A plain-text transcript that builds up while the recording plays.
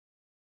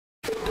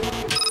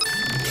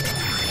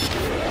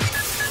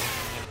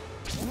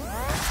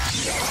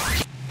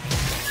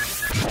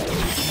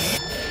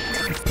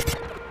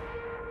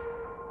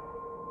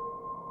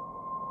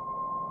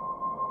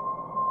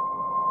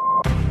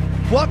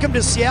Welcome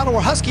to Seattle,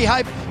 where Husky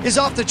hype is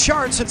off the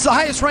charts. It's the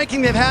highest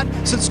ranking they've had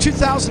since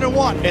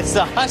 2001. It's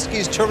the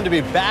Huskies' turn to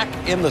be back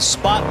in the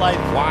spotlight.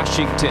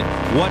 Washington,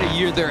 what a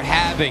year they're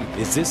having.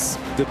 Is this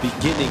the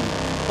beginning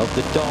of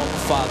the Dog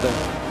Father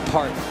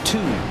Part 2?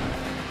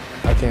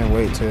 I can't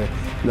wait to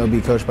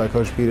be coached by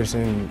Coach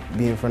Peterson,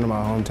 be in front of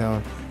my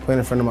hometown, play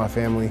in front of my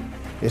family.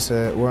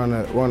 We're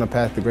on a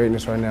path to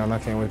greatness right now, and I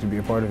can't wait to be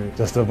a part of it.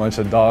 Just a bunch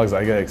of dogs.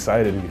 I get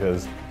excited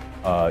because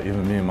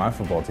even me and my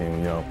football team,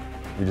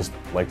 we just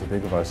like to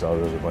think of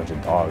ourselves as a bunch of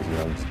dogs,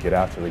 just get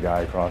after the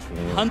guy across from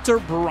you. Hunter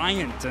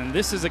Bryant, and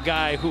this is a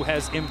guy who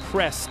has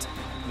impressed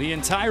the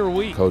entire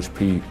week. Coach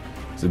Pete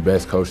is the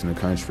best coach in the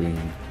country.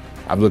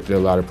 I've looked at a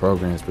lot of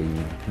programs, but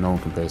no one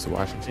compares to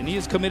Washington. And he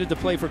is committed to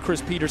play for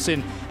Chris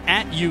Peterson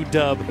at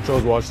UW. I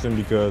chose Washington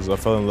because I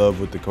fell in love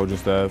with the coaching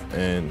staff,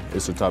 and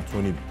it's a top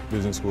 20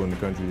 business school in the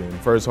country. And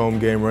first home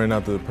game, running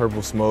out the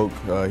purple smoke,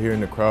 hearing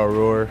the crowd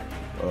roar,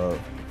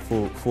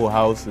 full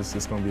house,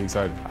 it's going to be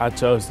exciting. I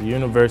chose the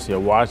University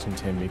of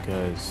Washington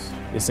because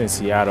it's in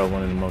Seattle,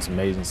 one of the most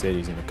amazing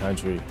cities in the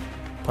country.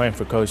 Playing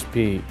for Coach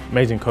Pete,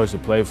 amazing coach to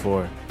play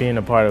for, being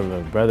a part of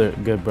a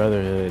good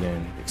brotherhood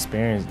and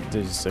experience,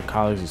 just a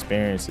college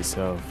experience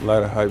itself. A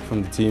lot of hype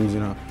from the teams,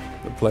 the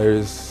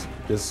players,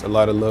 just a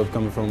lot of love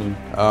coming from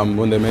them.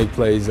 When they make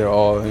plays, they're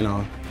all,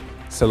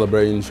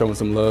 celebrating, showing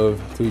some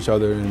love to each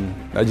other,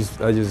 and that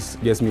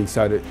just gets me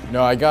excited.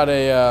 I got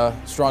a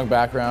strong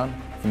background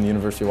from the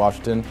University of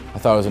Washington. I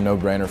thought it was a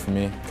no-brainer for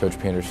me. Coach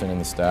Peterson and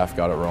the staff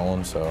got it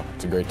rolling, so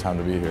it's a great time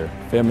to be here.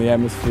 Family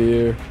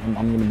atmosphere,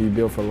 I'm going to be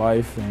built for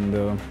life, and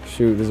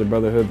there's a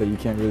brotherhood that you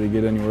can't really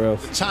get anywhere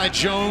else. Ty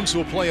Jones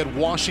will play at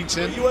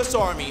Washington. U.S.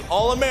 Army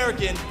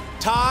All-American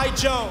Ty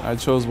Jones. I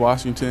chose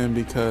Washington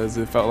because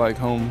it felt like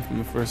home from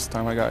the first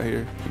time I got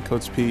here. And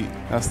Coach Pete,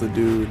 that's the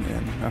dude,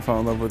 and I fell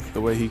in love with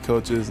the way he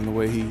coaches and the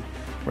way he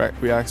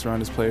reacts around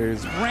his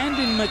players.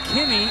 Brandon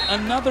McKinney,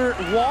 another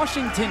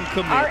Washington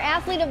commit. Our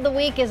athlete of the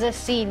week is a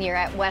senior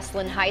at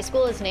Westland High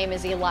School. His name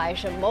is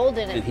Elijah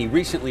Molden. And he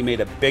recently made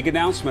a big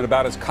announcement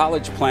about his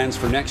college plans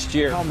for next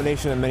year. A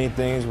combination of many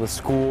things with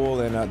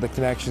school and the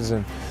connections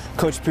and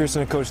Coach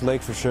Pearson and Coach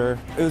Lake for sure.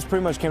 It was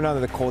pretty much came down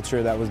to the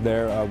culture that was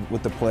there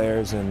with the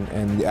players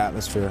and the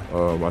atmosphere.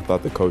 I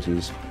thought the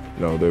coaches,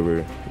 they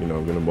were,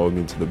 going to mold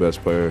me to the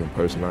best player and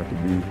person I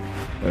could be.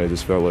 And it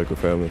just felt like a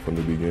family from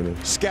the beginning.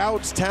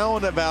 Scouts,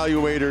 talent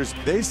evaluators,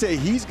 they say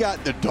he's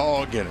got the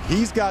dog in him.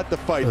 He's got the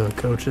fight. The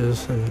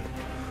coaches and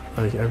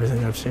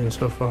everything I've seen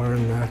so far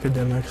in the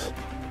academics,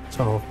 it's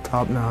all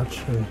top notch,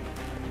 and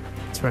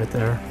it's right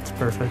there. It's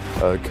perfect.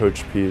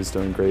 Coach P has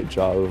done a great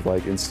job of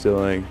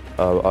instilling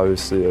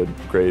obviously a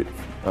great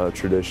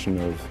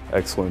tradition of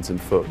excellence in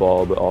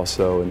football, but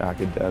also in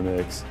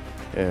academics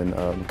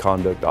and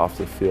conduct off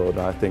the field.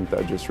 And I think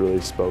that just really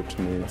spoke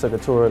to me. I took a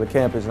tour of the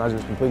campus and I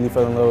just completely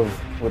fell in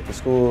love with the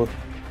school,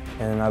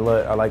 and I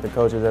like the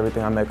coaches,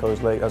 everything. I met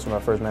Coach Lake. That's when I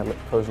first met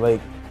Coach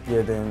Lake.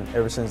 Yeah, then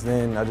ever since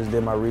then, I just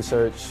did my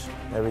research,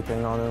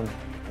 everything on him.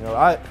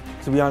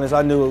 To be honest,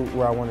 I knew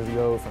where I wanted to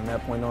go from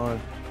that point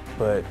on.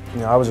 But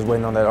I was just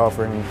waiting on that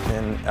offer,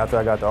 and after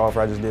I got the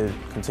offer, I just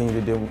continue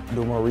to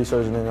do more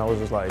research, and then I was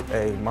just like,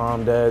 hey,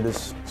 Mom, Dad,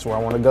 this is where I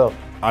want to go.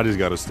 I just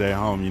got to stay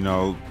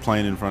home,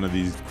 playing in front of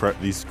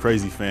these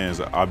crazy fans.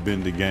 I've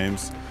been to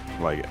games,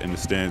 in the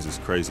stands is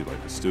crazy,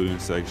 the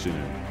student section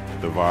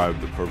and the vibe,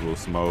 the purple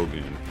smoke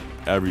and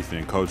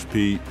everything. Coach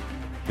Pete,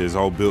 his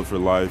whole built for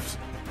life,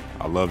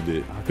 I loved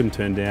it. I couldn't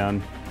turn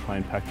down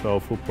playing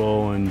Pac-12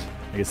 football and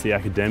I guess the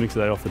academics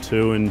that they offer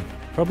too, and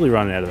probably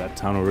running out of that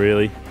tunnel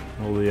really.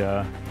 All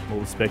the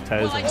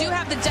spectators. Well, I do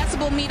have the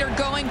decibel meter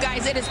going,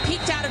 guys. It has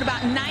peaked out at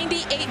about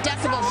 98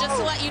 decibels. Just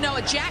to let you know,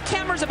 a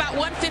jackhammer's about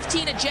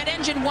 115, a jet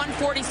engine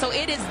 140, so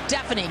it is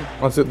deafening.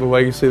 That's the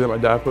legacy that my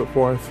dad put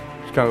forth.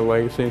 It's kind of the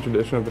legacy and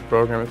tradition of the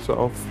program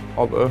itself.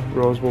 All the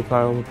Rose Bowl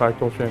titles, the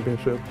Pac-12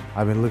 championship.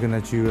 I've been looking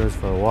at you guys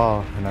for a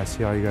while, and I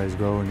see how you guys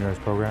grow in your guys'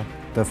 program.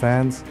 The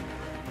fans,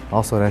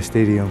 also that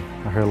stadium.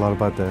 I heard a lot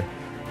about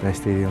that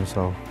stadium,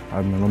 so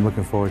I'm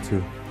looking forward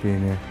to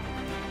being here.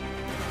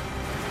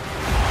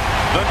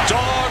 The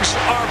Dogs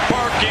are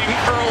barking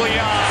early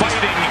on,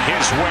 fighting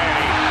his way,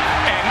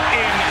 and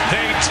in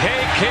they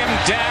take him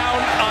down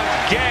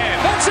again.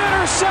 That's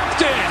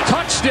intercepted.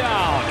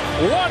 Touchdown.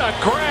 What a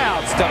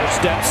grab. Stutter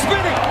step.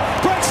 Spinning.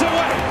 Breaks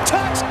away.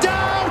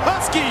 Touchdown,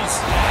 Huskies.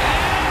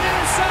 And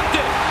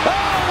intercepted.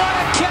 Oh, what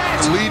a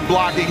catch. Lead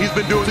blocking. He's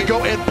been doing to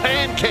go and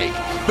pancake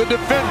the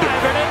defender.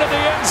 Driving into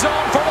the end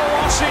zone for the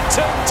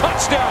Washington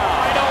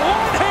touchdown. And a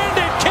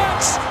one-handed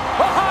catch.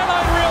 A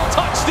highlight reel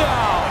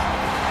touchdown.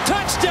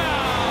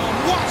 Touchdown.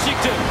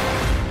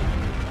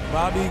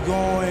 Bobby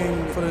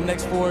going for the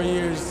next 4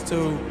 years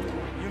to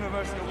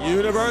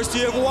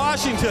University of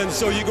Washington.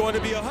 So you're going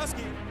to be a Husky.